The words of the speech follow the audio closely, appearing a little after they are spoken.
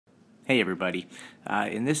Hey everybody,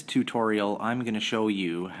 in this tutorial I'm going to show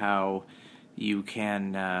you how you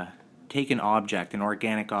can take an object, an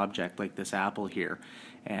organic object like this apple here,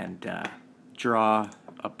 and draw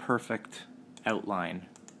a perfect outline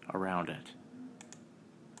around it,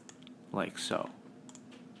 like so.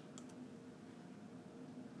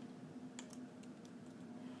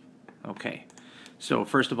 Okay, so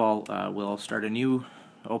first of all we'll start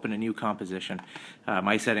open a new composition.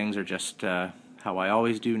 My settings are just how I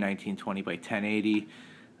always do, 1920 by 1080.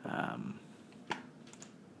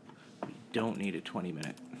 We don't need a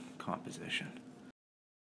 20-minute composition.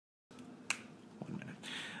 1 minute.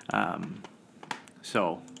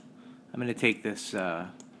 So I'm going to take this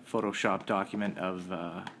Photoshop document of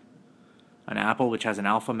an apple which has an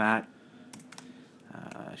alpha matte,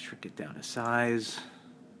 shrink it down to size.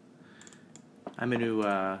 I'm going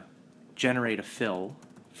to generate a fill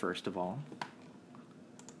first of all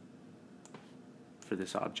for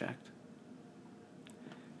this object.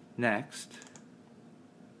 Next,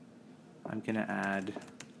 I'm going to add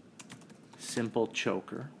simple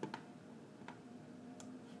choker.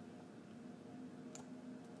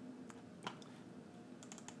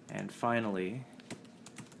 And finally,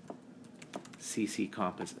 CC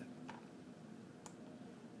composite.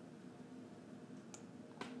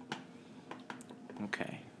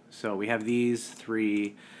 Okay, so we have these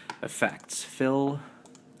three effects: fill,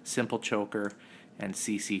 simple choker, and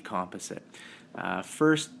CC composite.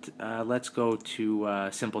 First, let's go to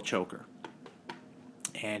simple choker.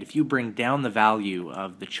 And if you bring down the value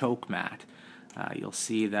of the choke matte, you'll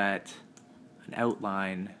see that an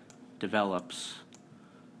outline develops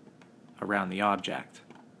around the object.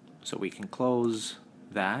 So we can close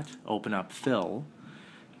that, open up fill,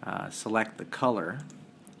 select the color,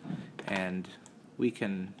 and we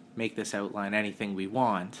can make this outline anything we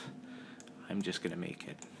want. I'm just going to make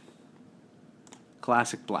it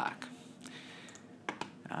classic black.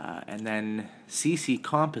 And then CC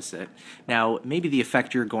composite. Now maybe the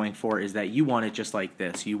effect you're going for is that you want it just like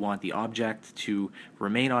this. You want the object to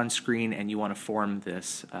remain on screen and you want to form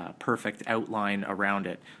this perfect outline around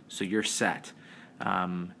it, so you're set.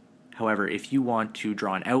 However, if you want to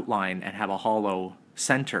draw an outline and have a hollow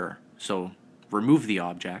center, so remove the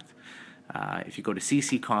object, if you go to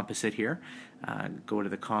CC composite here, go to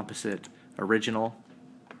the composite original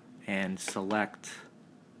and select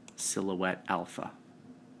silhouette alpha.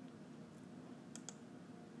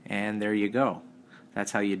 And there you go.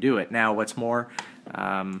 That's how you do it. Now what's more,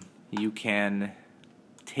 you can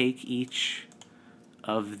take each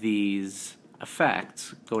of these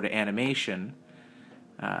effects, go to animation,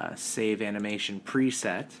 save animation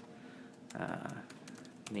preset,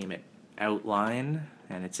 name it outline,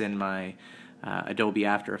 and it's in my Adobe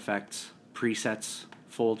After Effects presets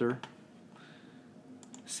folder.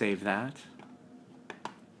 Save that.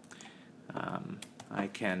 I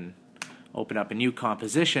can open up a new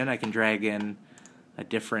composition. I can drag in a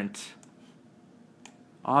different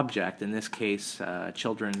object, in this case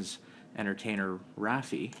children's entertainer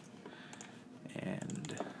Raffi,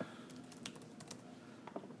 and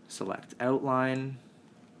select outline,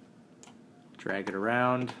 drag it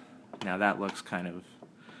around. Now that looks kind of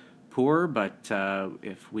poor, but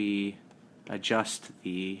if we adjust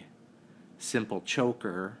the simple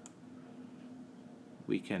choker,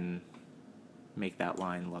 we can make that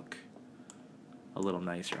line look a little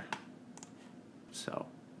nicer. So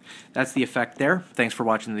that's the effect there. Thanks for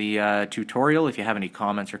watching the tutorial. If you have any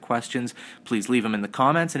comments or questions, please leave them in the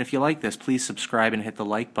comments, and if you like this, please subscribe and hit the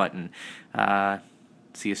like button.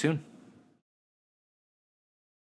 See you soon.